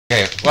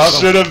Okay, welcome.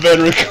 Should have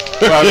been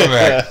recorded. Welcome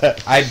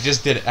back. I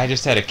just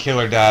had a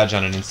killer dodge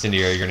on an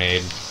incendiary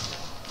grenade.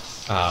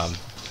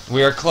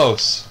 We are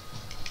close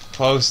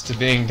to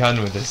being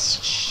done with this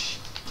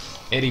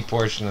shitty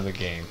portion of the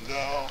game. No.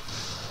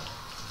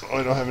 Oh,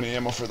 I don't have any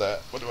ammo for that.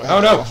 What do I have Oh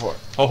no! ammo for?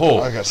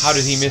 Oh, I got how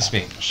did he miss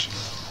me?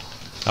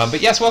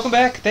 But yes, welcome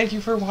back. Thank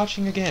you for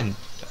watching again.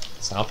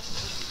 Stop.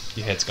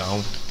 Your head's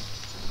gone.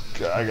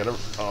 God, I gotta.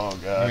 Oh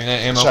god. Give me that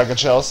ammo. Shotgun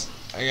shells.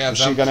 I got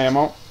Machine gun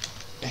ammo.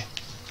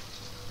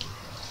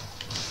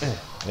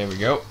 There we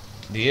go.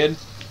 Did.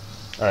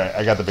 Alright,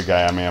 I got the big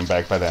guy on me. I'm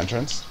back by the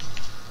entrance.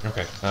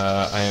 Okay.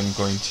 I am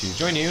going to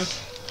join you.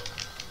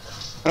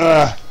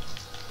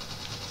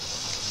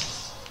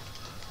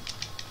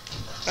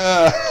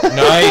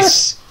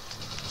 Nice.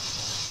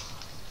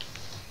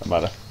 I'm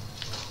out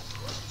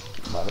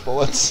of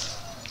bullets.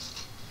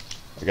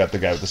 I got the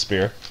guy with the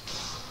spear.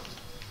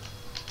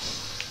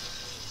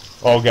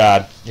 Oh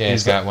god. Yeah,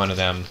 he's got one of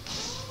them.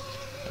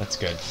 That's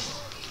good.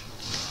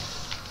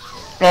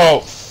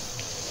 Oh.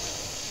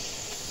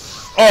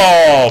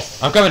 Oh.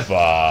 I'm coming. Fuck.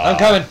 I'm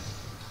coming.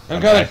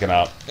 I'm coming. Backing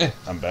up.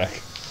 I'm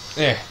back.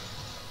 There.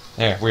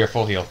 There. We are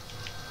full heal.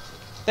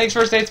 Thanks,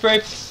 first aid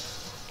spray.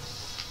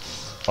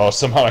 Oh,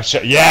 somehow I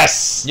shot.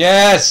 Yes.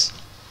 Yes.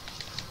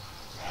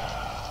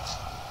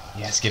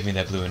 Yes, give me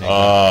that blue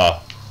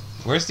enigma.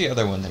 Where's the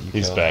other one that you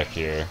killed? He's back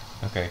here.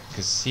 Okay,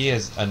 because he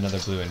has another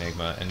blue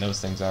enigma, and those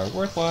things are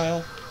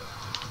worthwhile.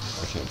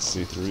 I can't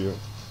see through you.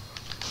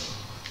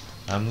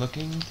 I'm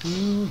looking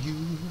through you.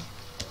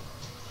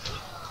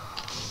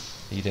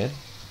 You did?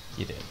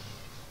 You did.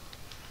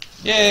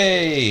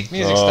 Yay!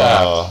 Music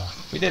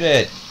stopped. We did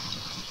it.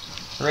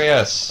 Hooray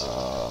us.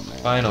 Oh, man.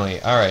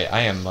 Finally. Alright, I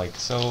am like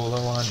so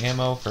low on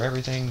ammo for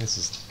everything. This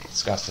is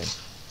disgusting.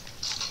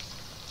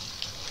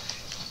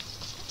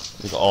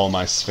 I think all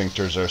my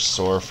sphincters are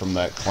sore from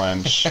that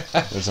clench.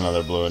 There's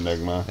another blue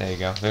enigma. There you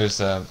go.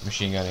 There's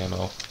machine gun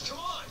ammo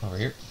over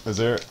here. Is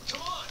there?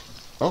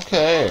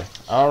 Okay.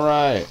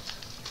 Alright.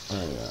 Oh,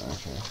 yeah,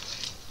 okay.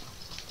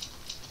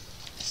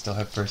 Still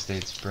have first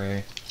aid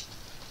spray.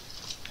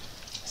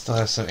 Still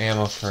have some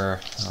ammo for...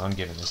 Oh, I'm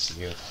giving this to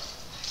you.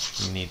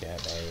 You need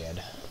that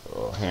bad.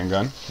 Oh,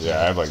 handgun?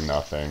 Yeah, I have like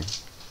nothing.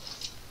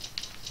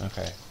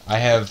 Okay. I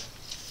have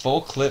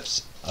full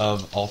clips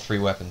of all 3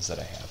 weapons that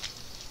I have.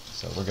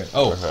 So we're good.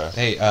 Oh, okay.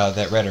 Hey,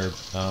 that red herb,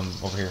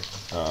 over here.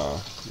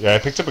 Yeah, I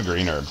picked up a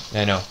green herb.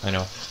 I know.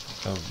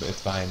 Oh,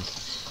 it's behind.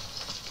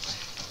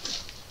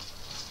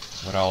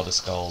 What are all the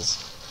skulls?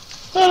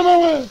 Out of my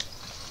way!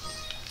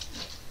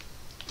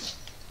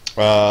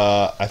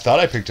 I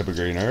thought I picked up a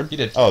green herb. You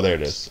did. Oh, there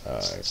it is.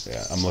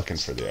 Yeah, I'm looking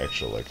for the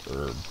actual, like,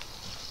 herb.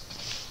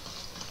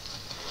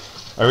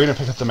 Are we gonna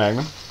pick up the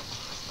magnum?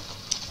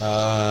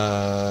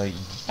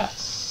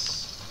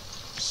 Yes.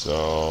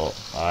 So,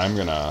 I'm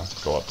gonna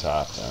go up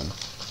top then.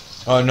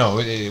 Oh, no,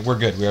 we're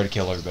good. We already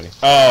killed everybody.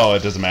 Oh,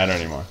 it doesn't matter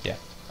anymore. Yeah.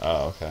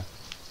 Oh, okay.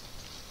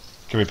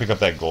 Can we pick up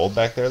that gold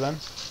back there then?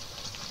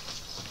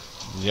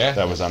 Yeah.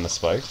 That was on the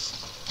spikes?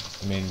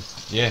 I mean,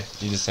 yeah,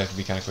 you just have to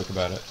be kind of quick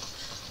about it.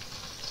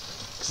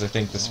 Because I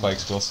think the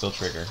spikes will still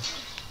trigger.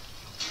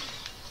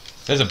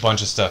 There's a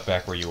bunch of stuff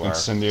back where you are.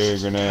 Incendiary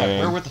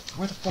grenade. God, where the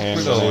fuck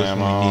were those when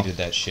we needed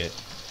that shit?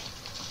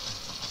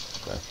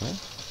 Back here?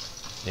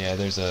 Yeah,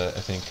 there's I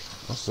think...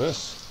 What's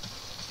this?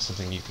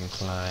 Something you can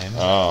climb.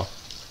 Oh.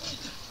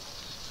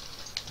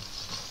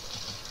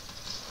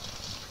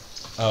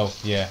 Oh,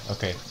 yeah,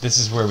 okay. This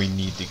is where we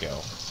need to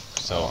go.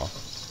 So,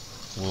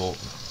 we'll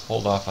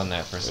hold off on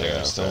that for a second. Yeah,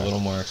 There's still a little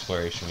more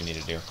exploration we need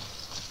to do.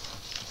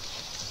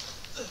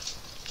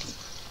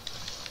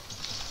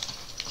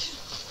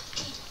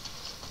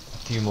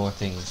 A few more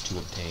things to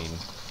obtain.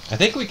 I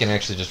think we can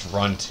actually just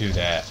run to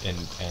that and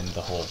end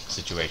the whole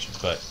situation,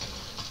 but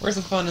where's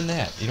the fun in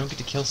that? You don't get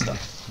to kill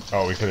stuff.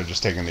 Oh, we could have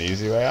just taken the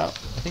easy way out?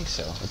 I think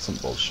so. That's some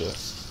bullshit.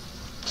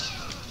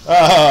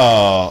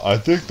 Oh, I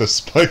think the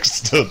spikes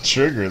still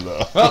trigger,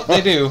 though. Well,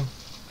 they do.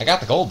 I got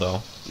the gold,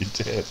 though. You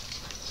did.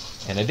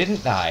 And I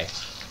didn't die.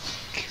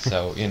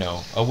 So, you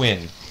know, a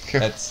win.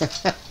 That's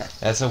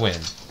a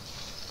win.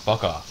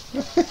 Fuck off.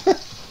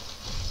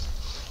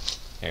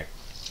 Here.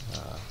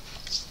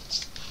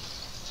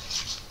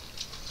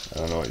 I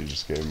don't know what you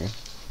just gave me.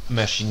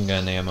 Machine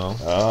gun ammo.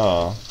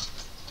 Oh.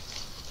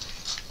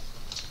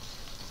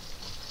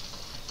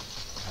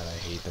 God, I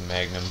hate the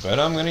Magnum, but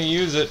I'm gonna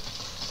use it.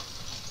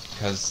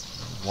 Because,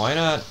 why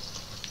not?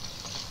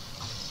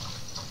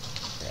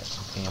 Grab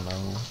some ammo.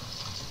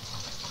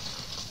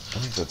 I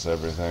think that's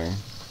everything.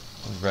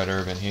 Red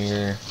herb in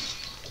here.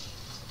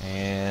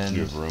 And... Do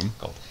you have room?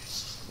 Gold.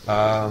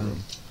 I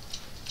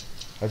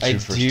have 2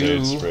 first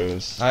aid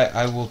sprays.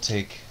 I will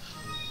take...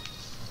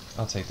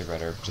 I'll take the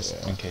red herb, just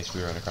in case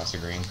we run across a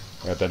green.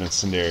 I got that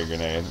incendiary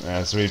grenade.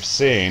 As we've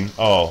seen...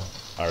 Oh,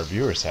 our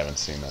viewers haven't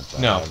seen that,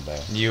 though, No, have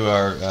they? you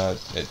are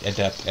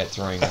adept at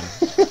throwing them.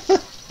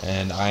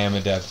 And I am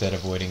adept at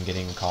avoiding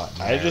getting caught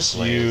in I just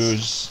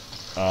use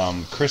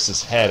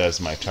Chris's head as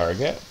my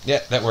target.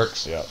 Yeah, that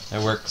works. Yep.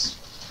 That works.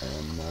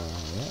 And,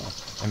 yeah.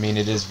 I mean,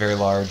 it is very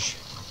large.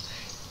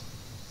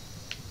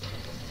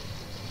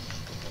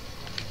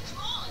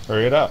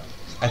 Hurry it up.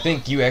 I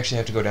think you actually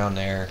have to go down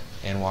there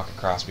and walk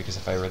across, because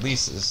if I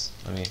release this,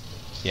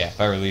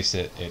 if I release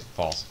it, it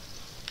falls.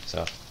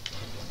 So,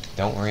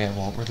 don't worry, I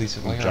won't release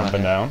it while you're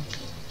jumping down.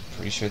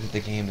 Pretty sure that the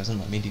game doesn't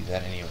let me do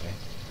that anyway.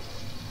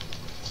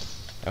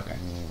 Okay.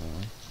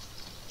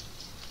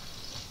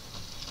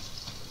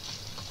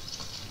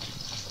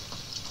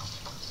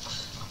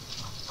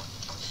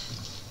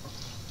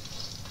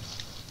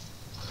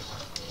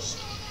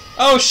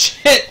 Oh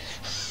shit!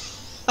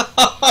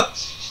 Oh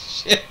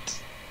shit!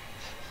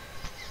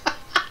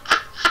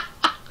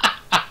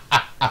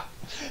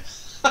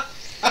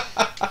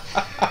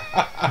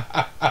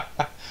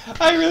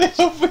 I really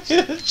hope we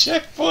hit a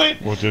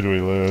checkpoint. What did we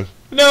lose?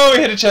 No,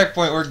 we hit a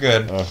checkpoint. We're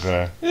good.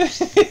 Okay.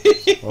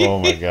 Oh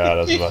my god,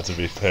 I was about to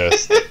be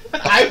pissed.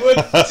 I would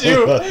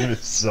too. I was about to be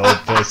so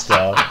pissed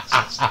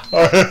off.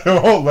 Alright,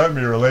 it won't let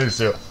me release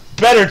you.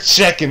 Better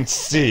check and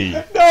see.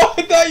 No,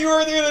 I thought you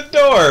were near the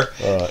door.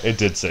 It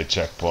did say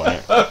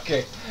checkpoint.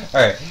 Okay.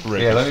 Alright.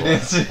 Right Yeah, let me do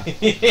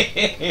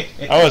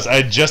this.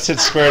 I just hit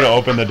square to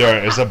open the door.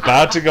 It was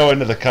about to go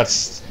into the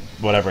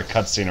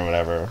cutscene or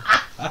whatever.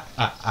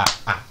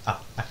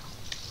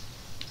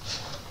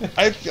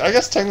 I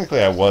guess technically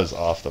I was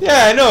off the point.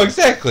 Yeah, I know,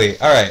 exactly.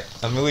 Alright,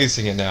 I'm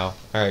releasing it now.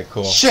 Alright,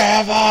 cool.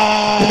 Shava!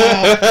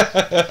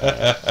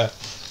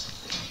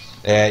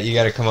 Yeah, you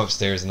gotta come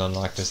upstairs and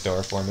unlock this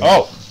door for me.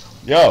 Oh!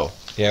 Yo!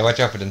 Yeah, watch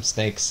out for them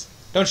snakes.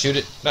 Don't shoot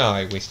it. No,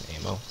 I waste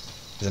ammo.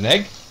 Is an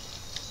egg?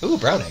 Ooh,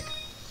 brown egg.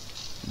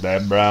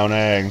 That brown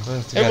egg.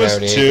 Well, It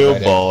was 2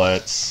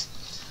 bullets.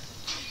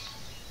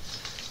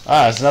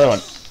 Ah, there's another one.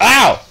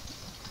 Ow!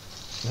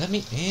 Let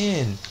me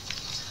in.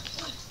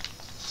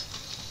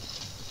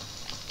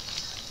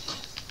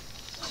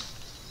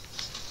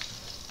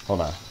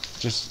 Hold on.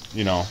 Just,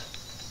 you know.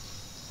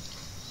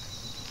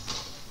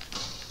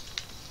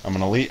 I'm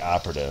an elite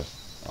operative.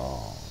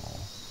 Oh.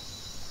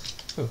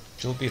 Ooh,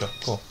 jewel beetle.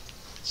 Cool.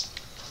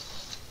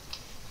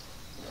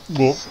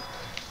 Boop.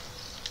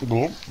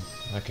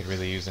 Boop. I could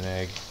really use an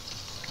egg.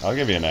 I'll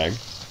give you an egg.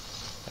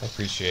 I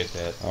appreciate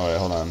that. Oh, wait,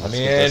 hold on. Let Let's me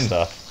get this in.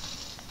 stuff.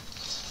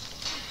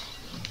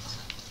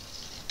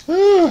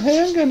 Ooh,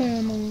 handgun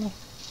ammo.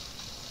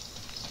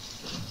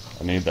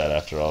 I need that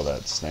after all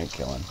that snake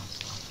killing.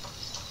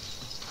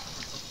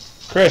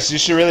 Chris, you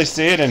should really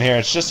see it in here.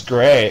 It's just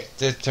great.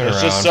 Just turn There's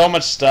around. just so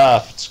much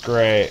stuff. It's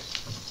great.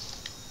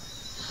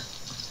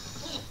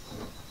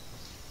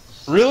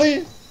 Really?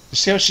 You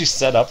see how she's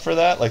set up for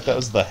that? Like, that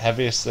was the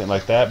heaviest thing.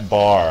 Like, that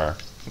bar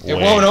It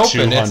weighed won't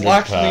open. It's 200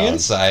 locked from the pounds.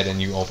 inside, and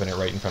you open it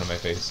right in front of my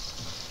face.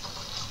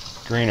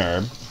 Green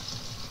herb.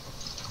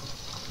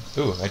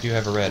 Ooh, I do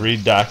have a red.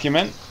 Read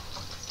document.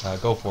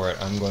 Go for it.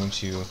 I'm going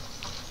to...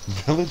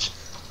 Village.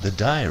 The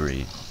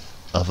diary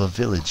of a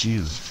village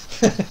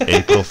youth.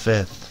 April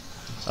 5th.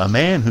 A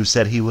man who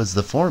said he was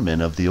the foreman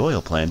of the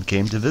oil plant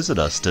came to visit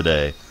us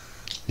today.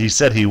 He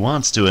said he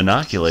wants to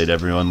inoculate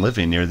everyone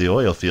living near the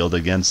oil field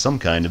against some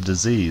kind of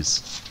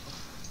disease.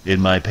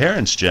 In my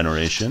parents'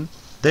 generation,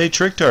 they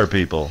tricked our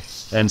people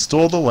and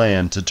stole the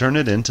land to turn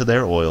it into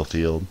their oil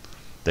field.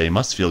 They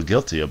must feel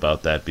guilty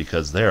about that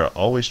because they are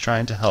always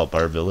trying to help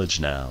our village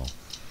now.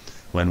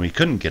 When we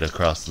couldn't get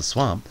across the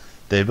swamp,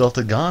 they built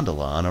a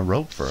gondola on a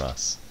rope for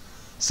us.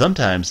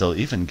 Sometimes they'll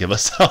even give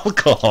us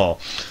alcohol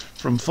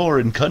from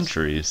foreign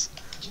countries.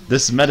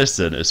 This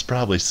medicine is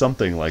probably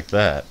something like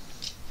that.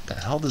 The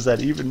hell does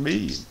that even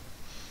mean?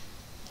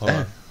 Hold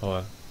on. Hold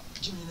on.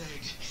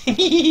 Give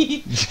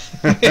me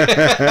an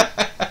egg.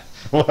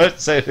 What?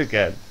 Say it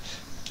again.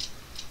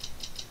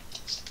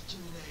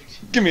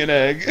 Give me an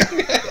egg. Give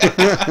me an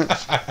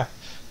egg.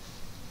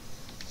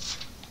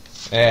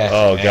 Yeah,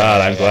 Oh yeah, god,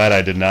 yeah, I'm yeah. glad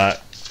I did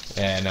not.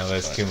 Yeah, no,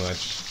 that's too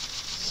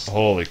much.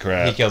 Holy He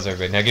crap. kills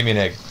everybody. Now give me an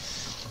egg.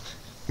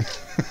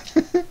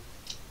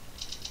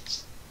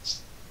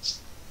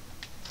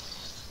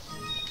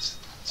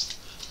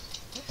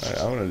 Alright,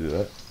 I want to do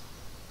that.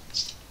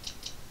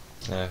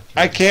 No,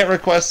 I can't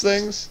request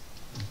things?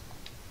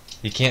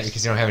 you can't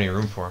because you don't have any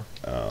room for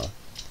him.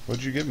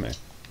 What'd you give me?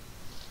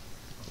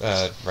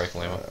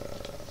 Rifle ammo.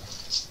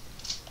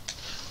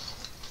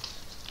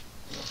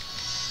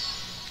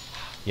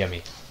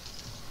 Yummy.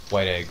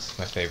 White eggs,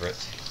 my favorite.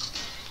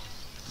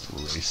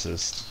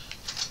 Racist.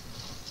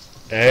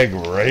 Egg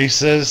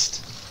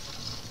racist?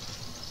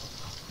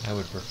 I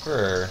would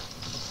prefer.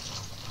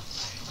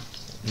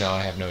 No,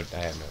 I have no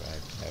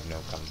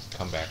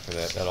comeback for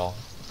that at all.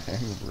 Egg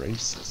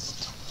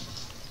racist.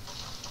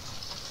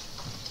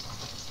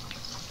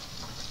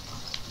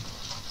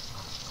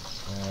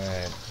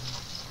 Alright.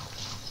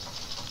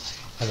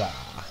 Huzzah.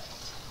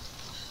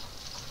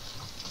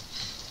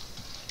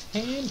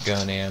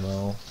 Handgun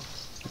ammo.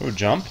 Ooh,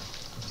 jump?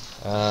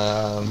 I'm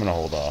Um, gonna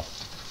hold off.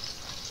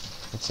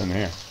 What's in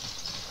here?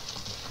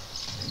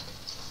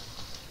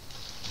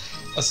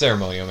 a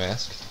ceremonial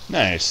mask.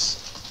 Nice.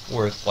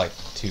 Worth like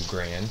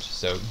 $2,000,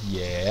 so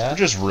yeah. I'm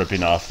just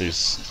ripping off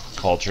these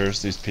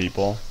cultures, these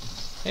people.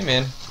 Hey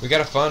man, we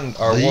gotta fund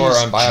our war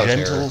on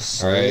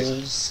bioterror, alright?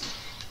 souls.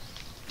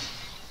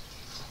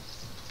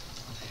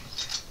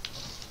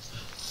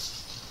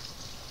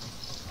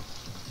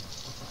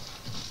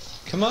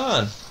 Come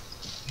on.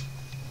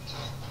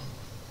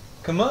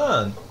 Come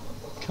on.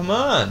 Come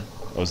on.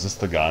 Oh, is this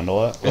the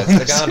gondola? That's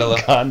the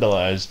gondola.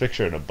 Gondola. I just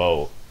pictured a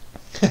boat.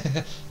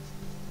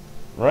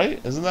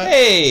 Right? Isn't that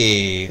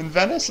Hey! in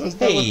Venice? Is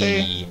that what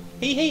they?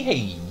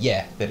 Hey.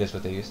 Yeah, that is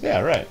what they use.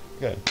 Yeah, right.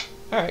 Good.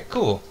 Alright,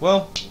 cool.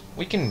 Well,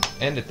 we can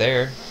end it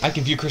there. I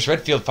can view Chris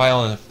Redfield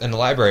file in the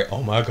library.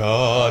 Oh my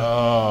god.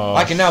 Oh,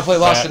 I can now play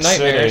Lost in Fat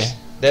Nightmares. City.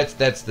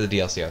 That's the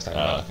DLC I was talking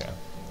Oh, about.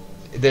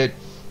 okay.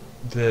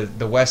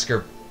 The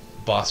Wesker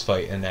boss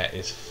fight in that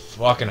is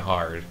fucking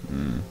hard.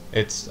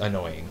 It's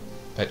annoying.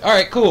 But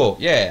alright, cool.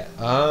 Yeah.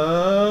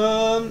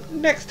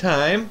 Next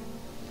time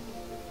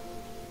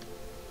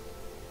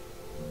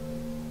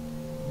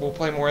we'll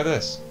play more of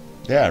this.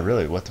 Yeah,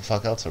 really. What the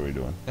fuck else are we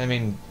doing? I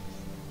mean,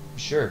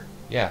 sure.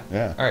 Yeah.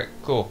 Yeah. Alright,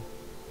 cool.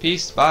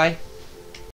 Peace. Bye.